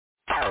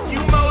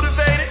You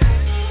motivated?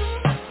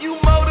 You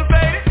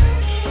motivated?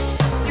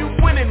 You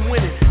winning,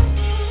 winning.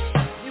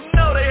 You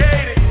know they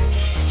hate it.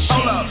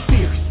 Hold up.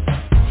 Fierce,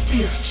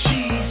 fierce,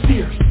 she's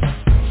fierce,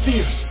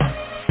 fierce,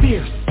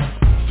 fierce,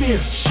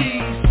 fierce,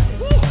 she's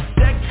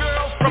that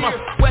girl from a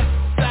west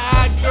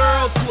side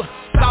girl to a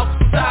south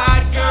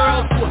side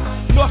girl to a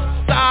north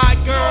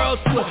side girl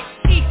to a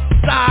east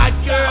side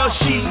girl.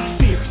 She's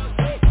fierce,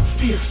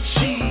 fierce,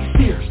 she's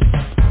fierce,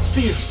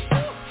 fierce,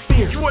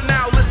 fierce. You are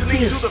now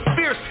listening to the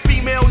Fierce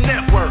Female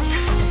Network.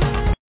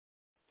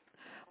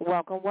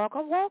 Welcome,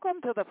 welcome,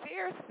 welcome to the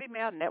Fierce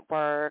Female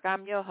Network.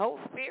 I'm your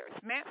host, Fierce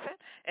Manson,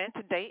 and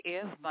today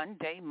is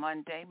Monday,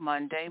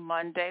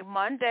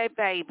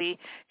 baby.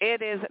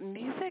 It is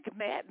Music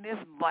Madness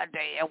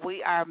Monday, and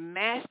we are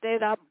mashed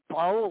it up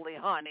boldly,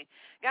 honey.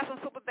 Got some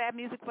super bad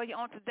music for you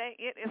on today.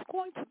 It is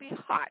going to be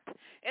hot.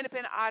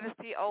 Independent artist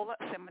Paola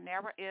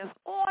Seminara is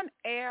on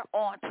air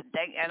on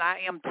today, and I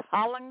am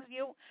telling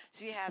you,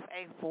 she has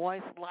a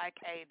voice like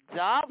a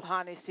dove,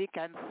 honey. She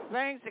can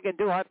sing, she can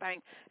do her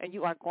thing, and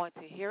you are going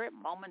to hear it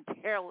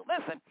momentarily.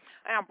 Listen,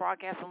 I am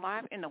broadcasting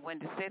live in the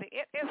Windy City.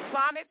 It is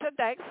sunny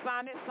today,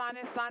 sunny.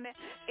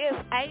 It's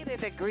 80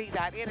 degrees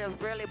out. It is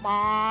really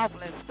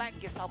marvelous.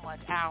 Thank you so much,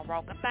 Al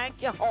Roker.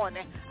 Thank you,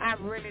 honey. I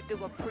really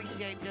do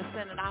appreciate you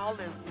sending all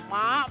this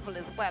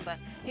marvelous weather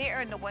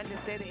here in the Windy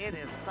City. It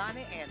is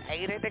sunny and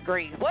 80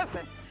 degrees.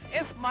 Listen,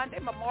 it's Monday,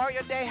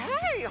 Memorial Day.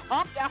 Hey,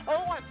 hump your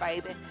horn,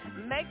 baby.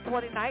 May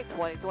 29th,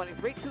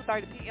 2023,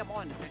 2:30 p.m.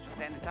 on the Central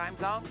Standard Time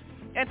Zone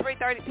and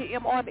 3:30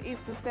 p.m. on the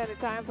Eastern Standard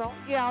Time Zone.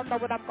 Yeah, I know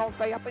what I'm going to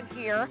say up in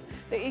here.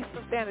 The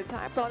Eastern Standard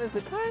Time Zone is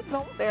the time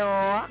zone that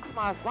rocks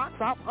my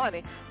socks off,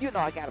 honey. You know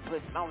I got to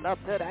push it on up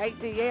to the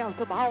ATL,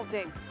 to my home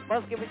team.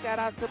 Must give a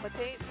shout-out to my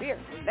team, Fierce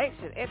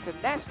Nation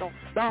International,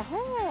 the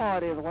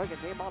hardest working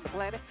team on the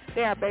planet.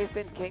 They are based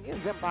in Kenya,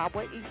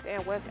 Zimbabwe, East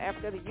and West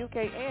Africa, the UK,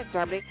 and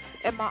Germany,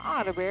 and my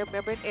honorary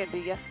member in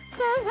India,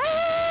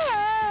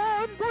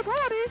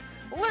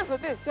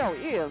 Listen, this show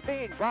is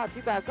being brought to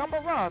you by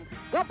Gumbo Rum,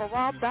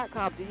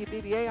 GumboRum.com,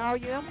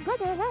 GUBBARUM,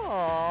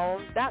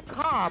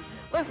 GumboRum.com.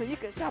 Listen, you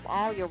can shop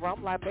all your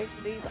rum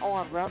libations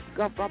on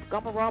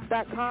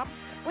GumboRum.com.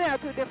 We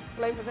have two different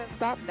flavors in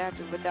stock,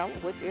 natural vanilla,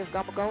 which is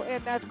Gumbo Gold,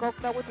 and natural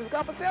coconut, which is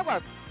Gumbo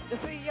Silver. The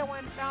CEO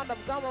and founder of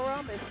Gumbo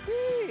Rum is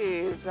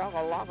Steve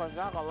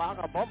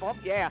Shakalaka, boom, boom,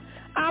 yeah.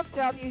 I'm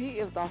telling you, he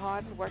is the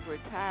hardest working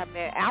retired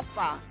man,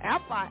 alpha.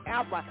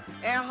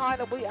 And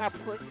honey, we are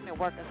pushing and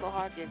working so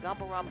hard to get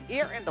Gumbo Rum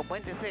here in the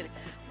Windy City.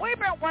 We've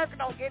been working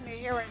on getting it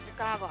here in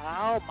Chicago,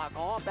 oh my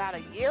God, about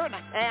a year and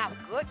a half.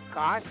 Good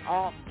gosh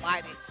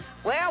almighty.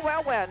 Well,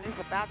 and it's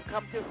about to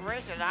come to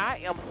fruition. I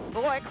am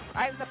so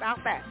excited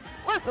about that.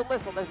 Listen,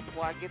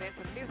 before I get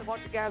into the music,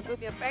 won't you guys do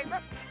me a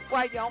favor?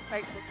 While you're on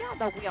Facebook, y'all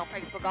know we on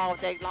Facebook all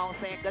day long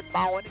saying good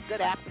morning,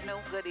 good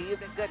afternoon, good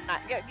evening, good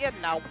night, you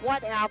know,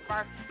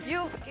 whatever.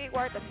 Use the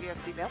keyword, the Fierce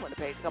Female. When the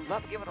page comes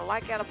up, give it a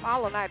like and a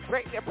follow, and I'd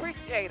greatly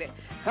appreciate it.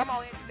 Come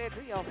on, internet,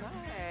 do your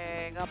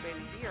thing up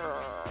in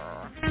here.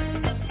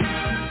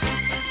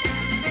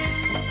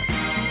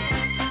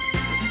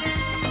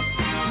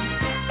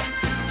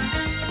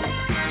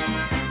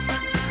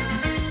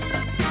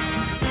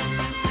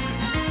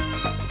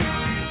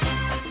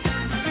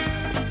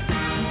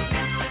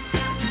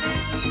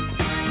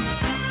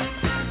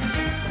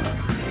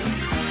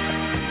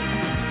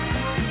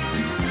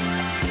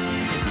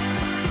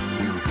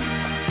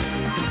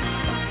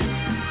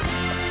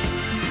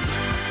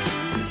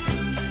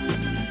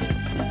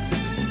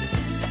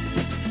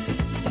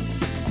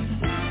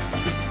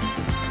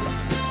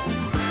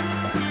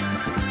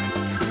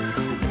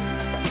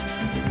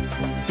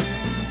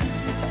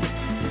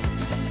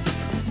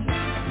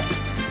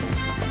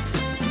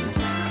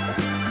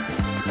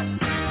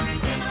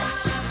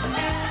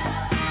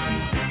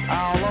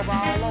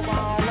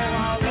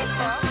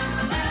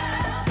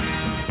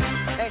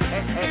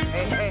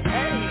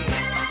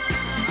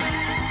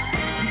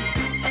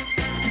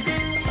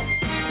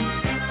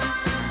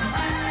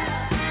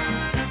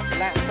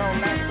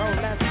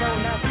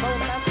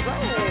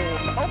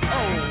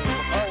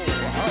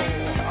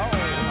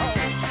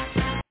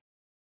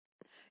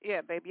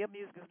 Yeah, baby, your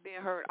music is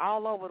being heard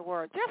all over the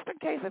world. Just in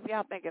case if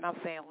y'all thinking I'm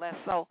saying less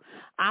so,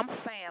 I'm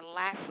saying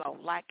lasso,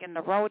 like in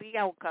the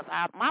rodeo, because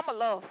mama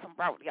loves some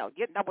rodeo.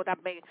 You know what I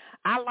mean?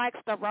 I likes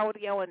the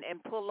rodeo and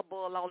pull the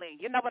bull on in.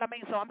 You know what I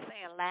mean? So I'm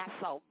saying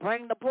lasso.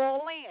 Bring the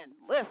bull in.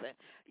 Listen,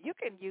 you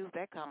can use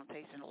that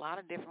connotation in a lot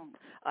of different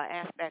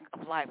aspects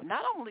of life.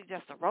 Not only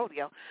just the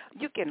rodeo,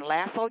 you can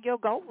lasso your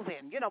goals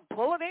in. You know,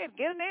 pull it in,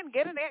 get it in.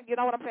 You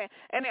know what I'm saying?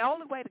 And the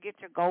only way to get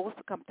your goals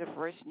to come to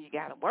fruition, you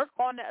got to work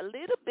on it a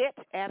little bit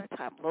at at a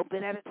time, a little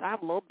bit at a time,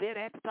 a little bit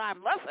at a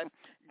time. Listen,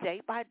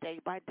 day by day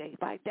by day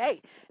by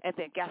day. And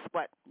then guess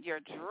what? Your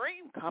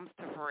dream comes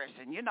to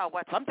fruition. You know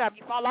what? Sometimes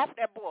you fall off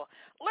that bull.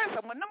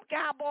 Listen, when them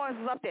cowboys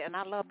is up there, and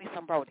I love me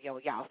some rodeo,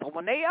 y'all. So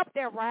when they up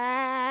there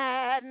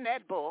riding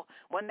that bull,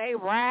 when they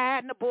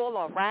riding the bull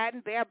or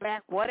riding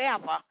bareback,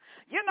 whatever,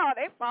 you know,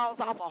 they falls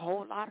off a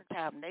whole lot of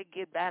time. They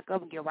get back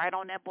up and get right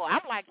on that bull.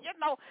 I'm like, you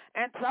know,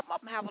 and some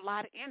of them have a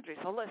lot of injuries.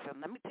 So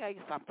listen, let me tell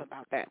you something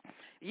about that.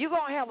 You're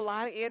going to have a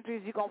lot of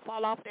injuries. You're going to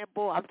fall off that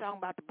bull. I'm talking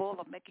about the bull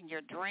of making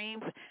your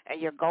dreams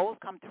and your goals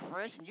come to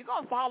fruition. You're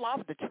going to fall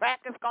off. The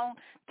track is going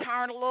to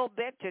turn a little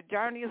bit. Your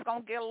journey is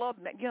going to get a little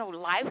bit. You know,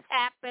 life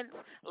happens.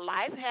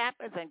 Life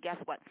happens. And guess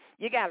what?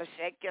 You got to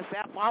shake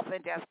yourself off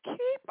and just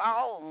keep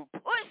on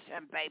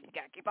pushing, baby. You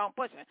got to keep on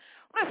pushing.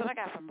 Listen, I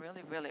got some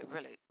really, really,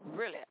 really,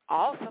 really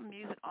awesome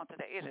music on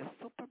today. It is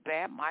super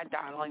bad, my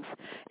darlings.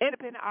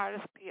 Independent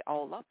artist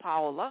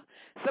Paola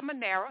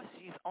Seminara.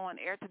 She's on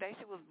air today.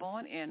 She was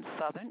born in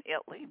southern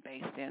Italy,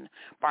 based in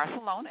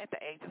Barcelona. At the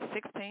age of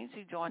 16,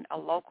 she joined a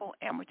local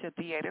amateur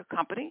theater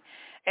company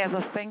as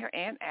a singer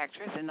and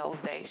actress. In those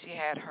days, she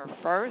had her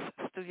first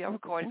studio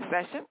recording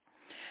session.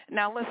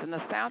 Now, listen, the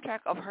soundtrack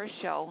of her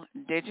show,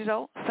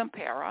 Digital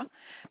Sempre,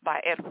 by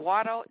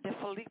Edoardo De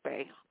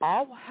Filippo,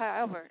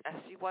 however,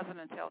 she wasn't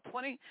until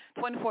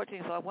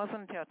 2014, so it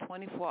wasn't until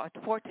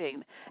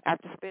 2014,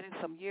 after spending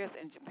some years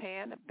in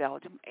Japan,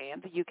 Belgium,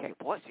 and the UK.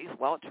 Boy, she's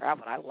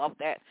well-traveled. I love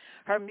that.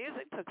 Her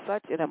music took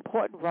such an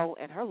important role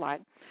in her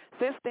life.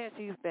 Since then,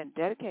 she's been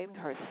dedicating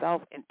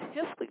herself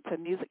intensely to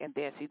music, and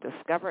then she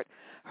discovered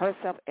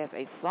herself as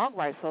a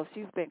songwriter. So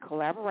she's been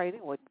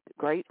collaborating with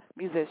great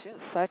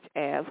musicians such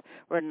as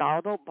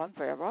Reinaldo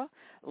Boaventura.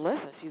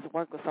 Listen, she's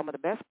worked with some of the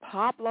best,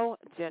 Pablo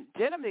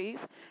Giménez,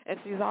 and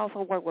she's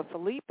also worked with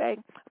Filippo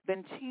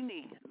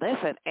Bianchini,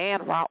 listen,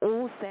 and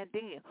Raúl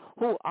Sandin,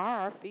 who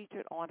are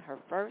featured on her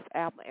first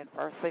album and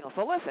first single.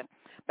 So listen,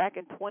 back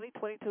in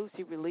 2022,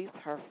 she released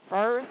her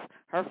first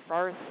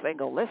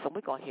single. Listen,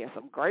 we're going to hear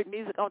some great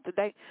music on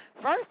today.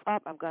 First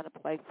up, I'm going to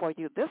play for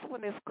you. This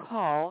one is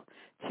called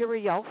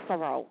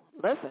Curiosero.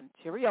 Listen,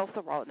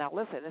 Curiosero. Now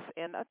listen, it's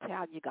in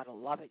Italian. You got to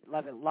love it,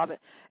 love it, love it.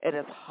 It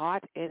is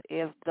hot. It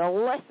is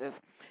delicious.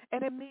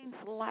 And it means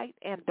light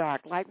and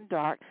dark, light and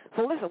dark.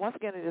 So listen, once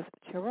again, it is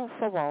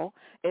Curiosero.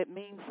 It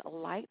means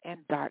light and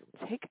dark.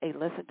 Take a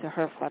listen to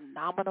her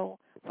phenomenal,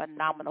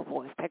 phenomenal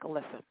voice. Take a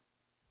listen.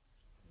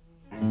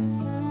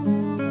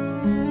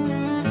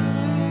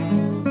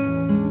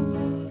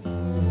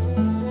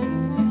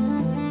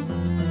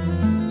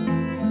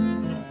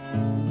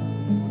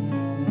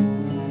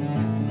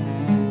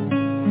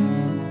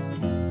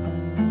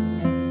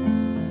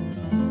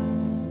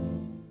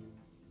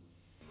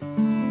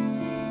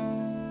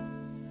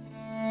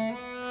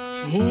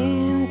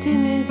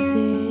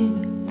 Intimacy,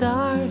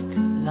 dark,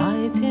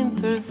 light,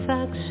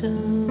 imperfection,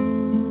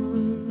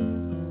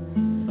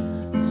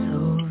 so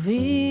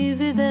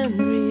vivid and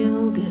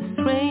real, get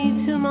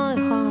straight to my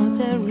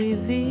heart and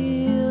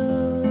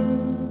reveal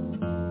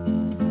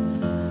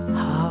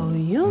how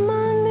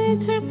human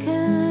nature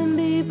can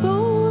be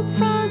both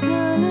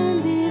fragile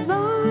and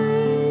divine.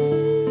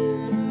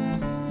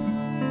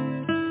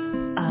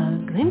 A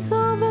glimpse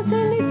of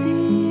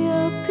eternity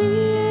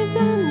appears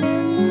and then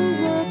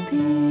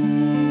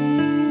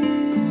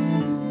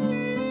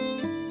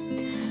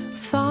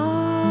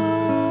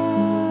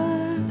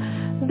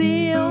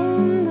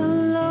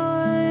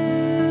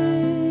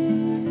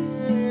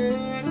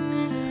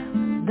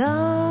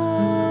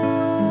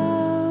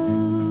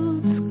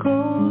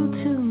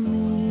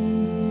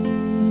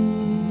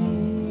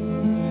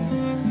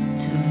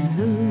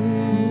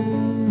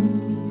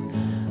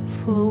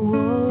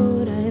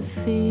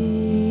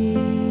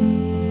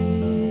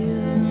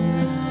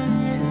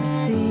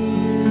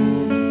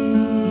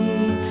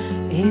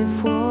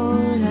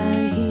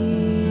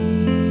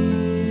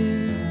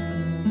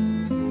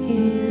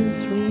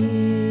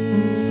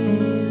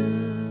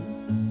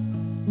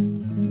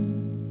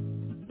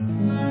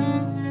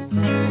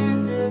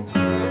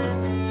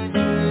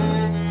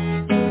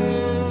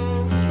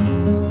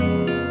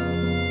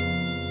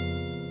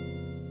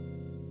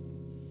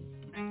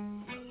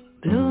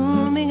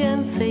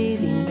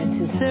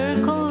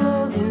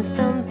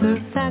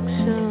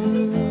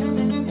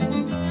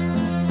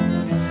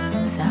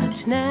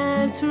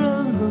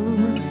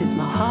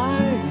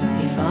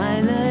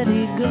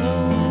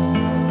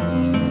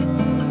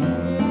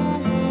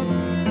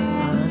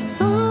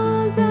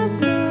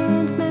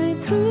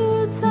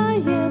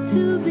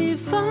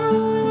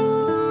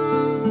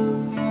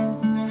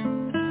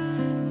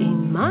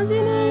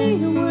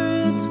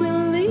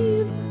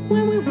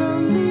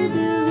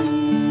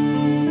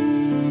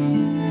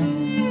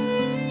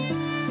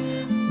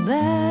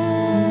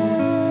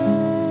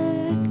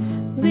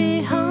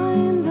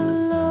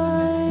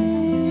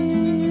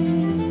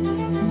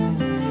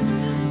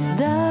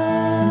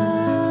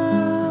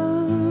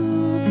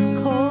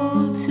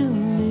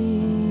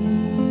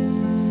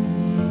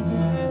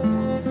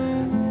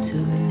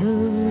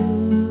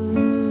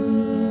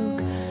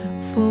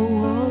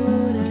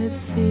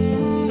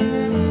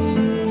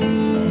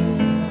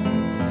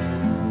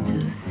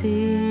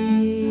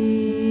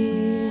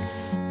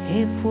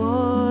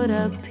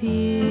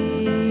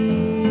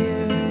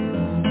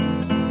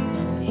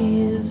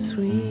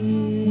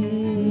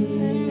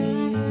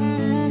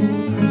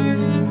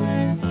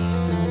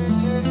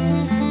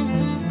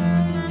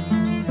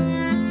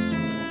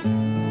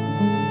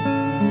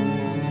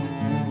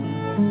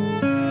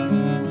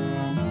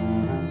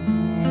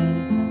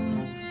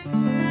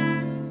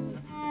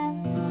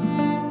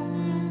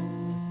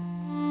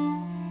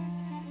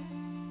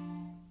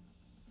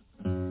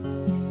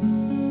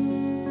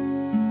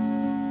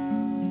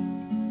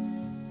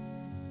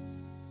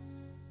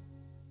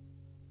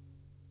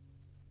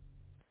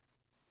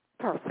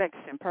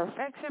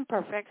Perfection,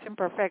 perfection,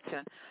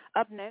 perfection.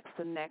 Up next,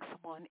 the next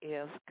one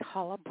is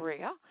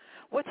Calabria,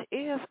 which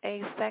is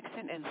a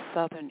section in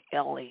southern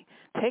Italy.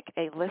 Take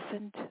a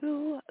listen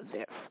to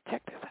this.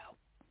 Check this out.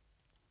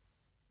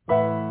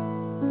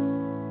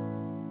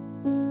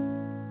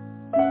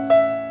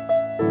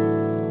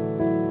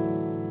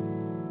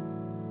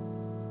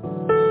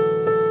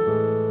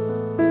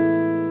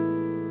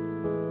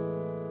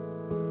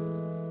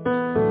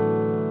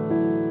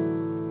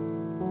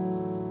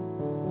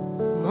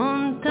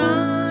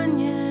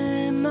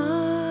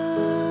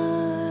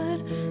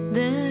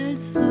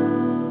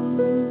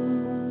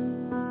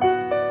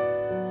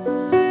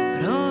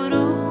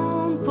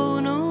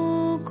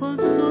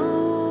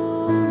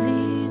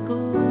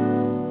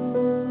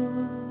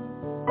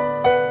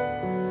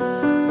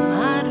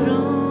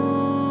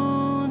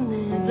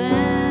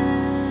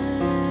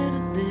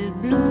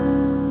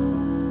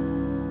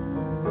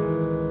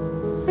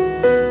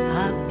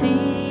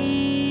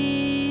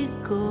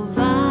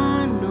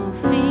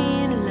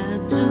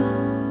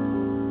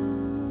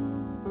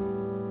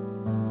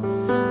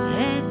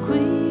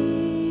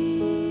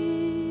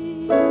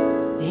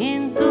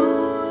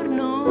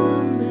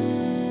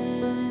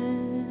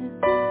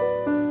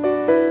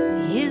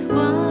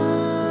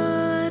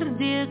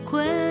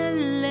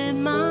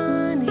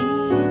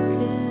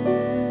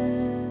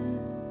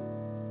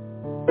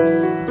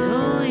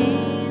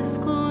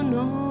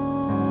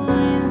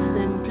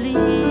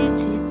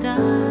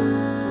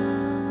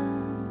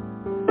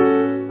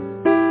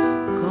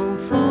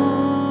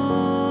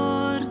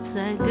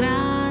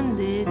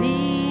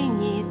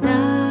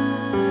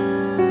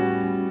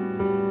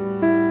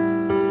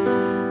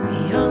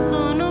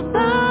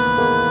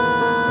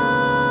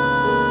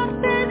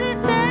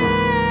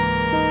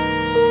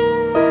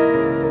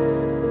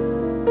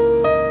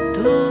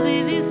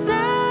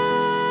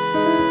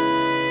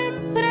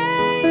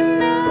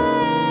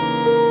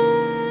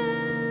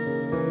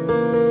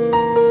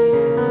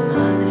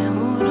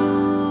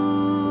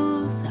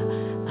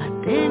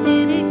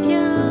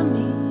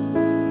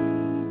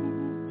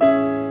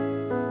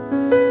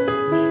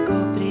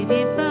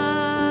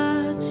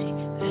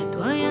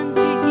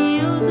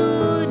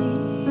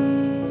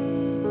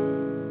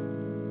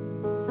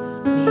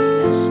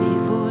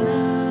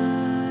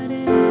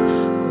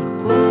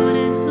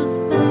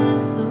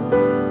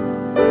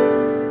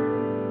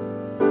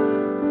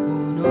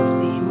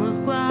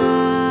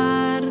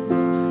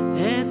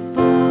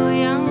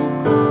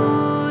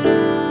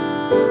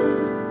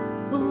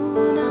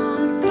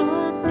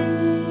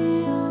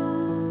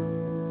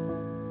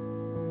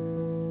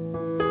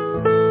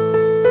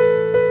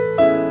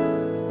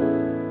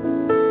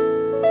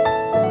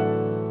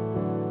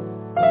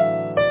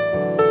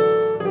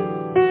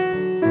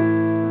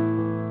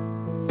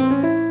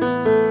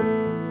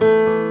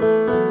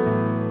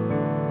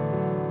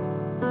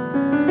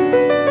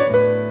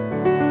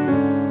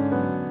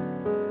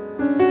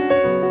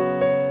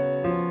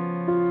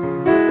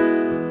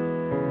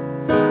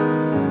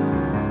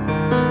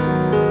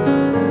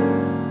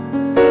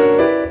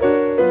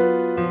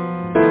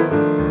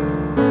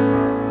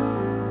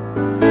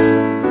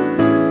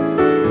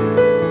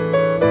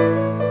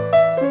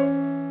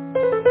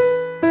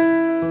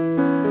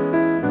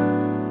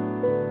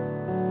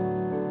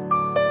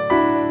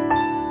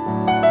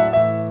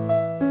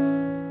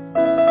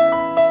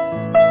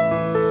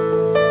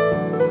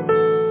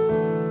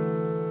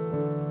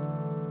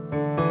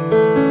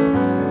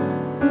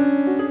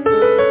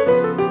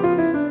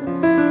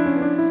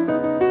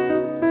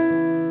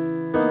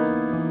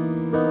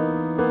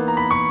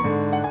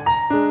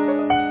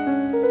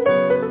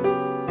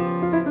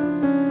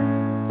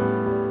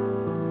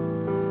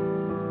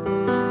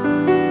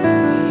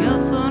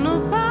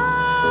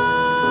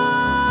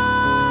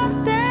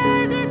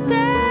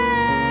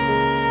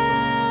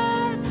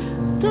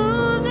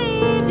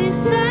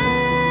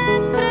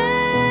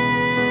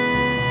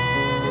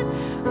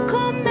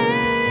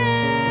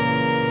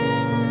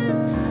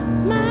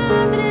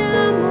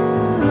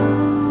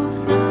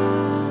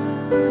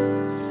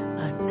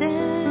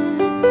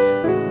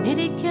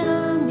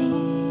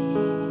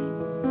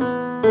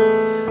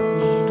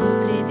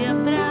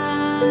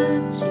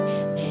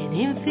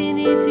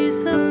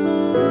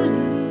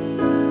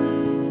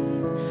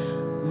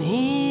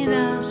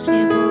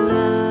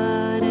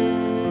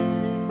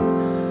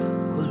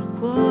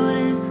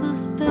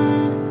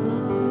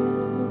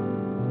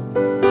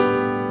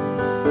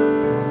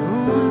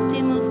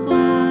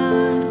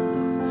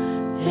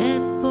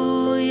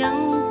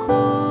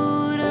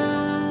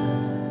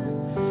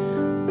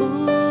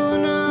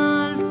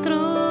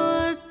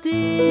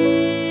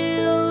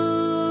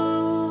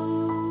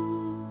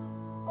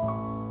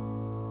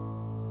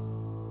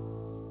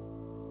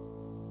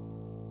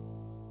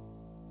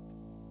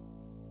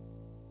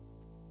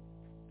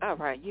 All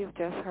right, you've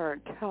just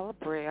heard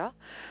Calabria.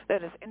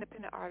 That is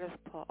independent artist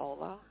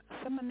Paola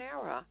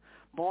Seminara,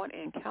 born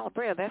in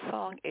Calabria. That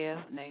song is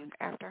named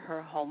after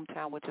her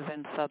hometown, which is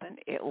in southern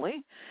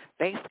Italy,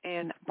 based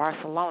in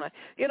Barcelona.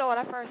 You know, when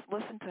I first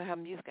listened to her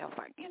music, I was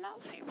like, you know,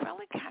 she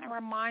really kind of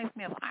reminds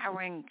me of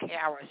Irene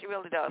Cara. She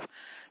really does.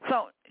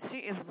 So she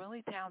is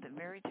really talented,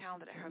 very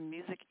talented. Her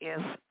music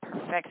is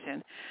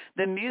perfection.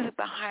 The music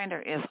behind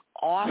her is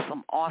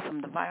awesome,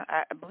 awesome.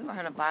 I believe I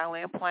heard a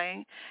violin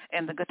playing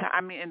and the guitar.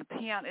 I mean, and the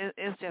piano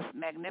is just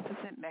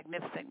magnificent,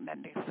 magnificent,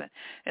 magnificent.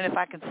 And if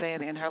I can say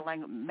it in her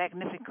language,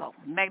 magnifico,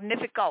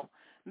 magnifico,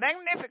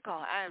 magnifico.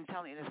 I am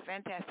telling you, it's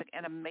fantastic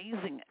and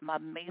amazing,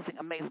 amazing,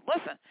 amazing.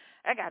 Listen,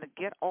 I got to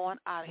get on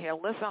out of here.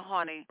 Listen,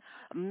 honey,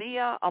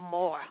 mia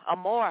amor,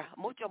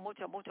 mucho,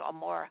 mucho, mucho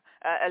amor,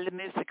 la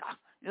musica.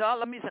 You know,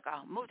 la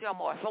musica, mucho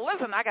amor. So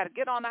listen, I got to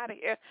get on out of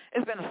here.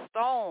 It's been a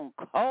stone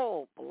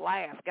cold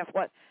blast. Guess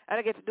what?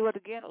 I get to do it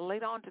again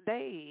later on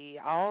today.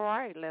 All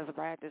right, let's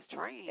ride this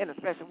train. In the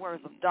special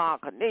words of Don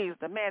Cornelius,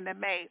 the man that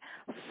made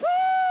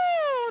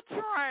Soul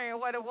Train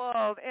what it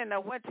was in the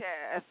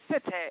Winter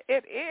City.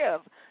 It is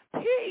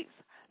peace,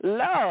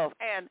 love,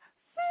 and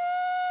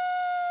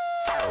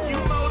You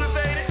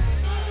motivated,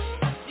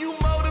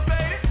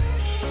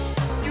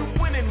 you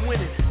winning.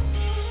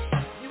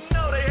 You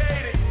know they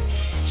hate it.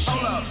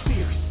 Hold up.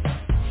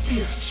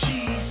 Fierce,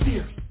 she's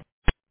fierce.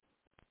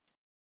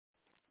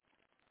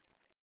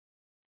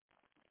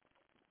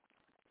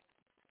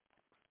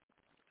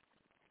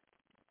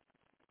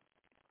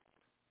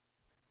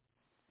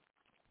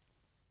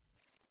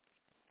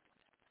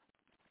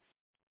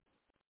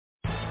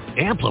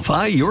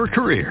 Amplify your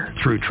career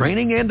through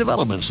training and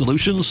development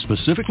solutions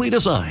specifically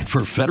designed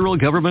for federal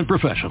government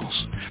professionals.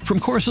 From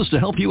courses to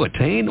help you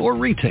attain or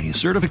retain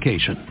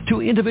certification,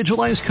 to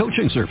individualized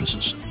coaching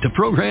services, to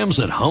programs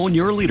that hone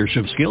your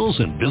leadership skills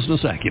and business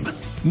acumen,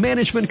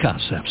 Management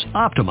Concepts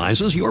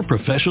optimizes your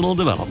professional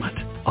development.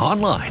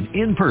 Online,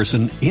 in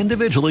person,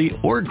 individually,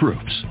 or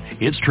groups,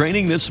 it's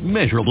training that's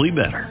measurably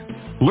better.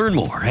 Learn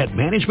more at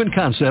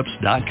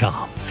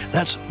managementconcepts.com.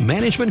 That's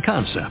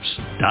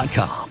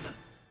managementconcepts.com.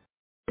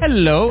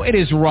 Hello, it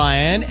is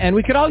Ryan, and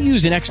we could all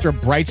use an extra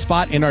bright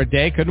spot in our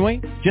day, couldn't we?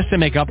 Just to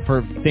make up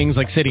for things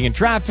like sitting in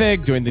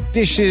traffic, doing the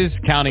dishes,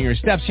 counting your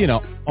steps, you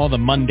know, all the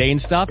mundane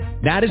stuff.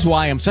 That is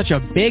why I'm such a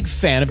big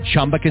fan of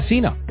Chumba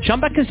Casino.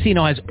 Chumba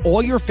Casino has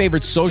all your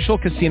favorite social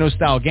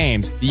casino-style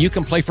games that you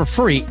can play for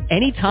free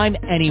anytime,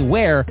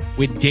 anywhere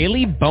with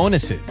daily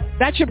bonuses.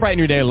 That should brighten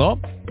your day a little.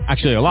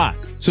 Actually, a lot.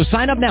 So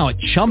sign up now at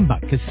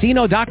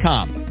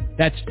ChumbaCasino.com.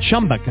 That's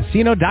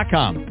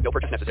ChumbaCasino.com. No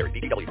purchase necessary.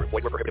 Ditegli. Void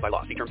where prohibited by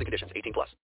law. See terms and conditions. 18+.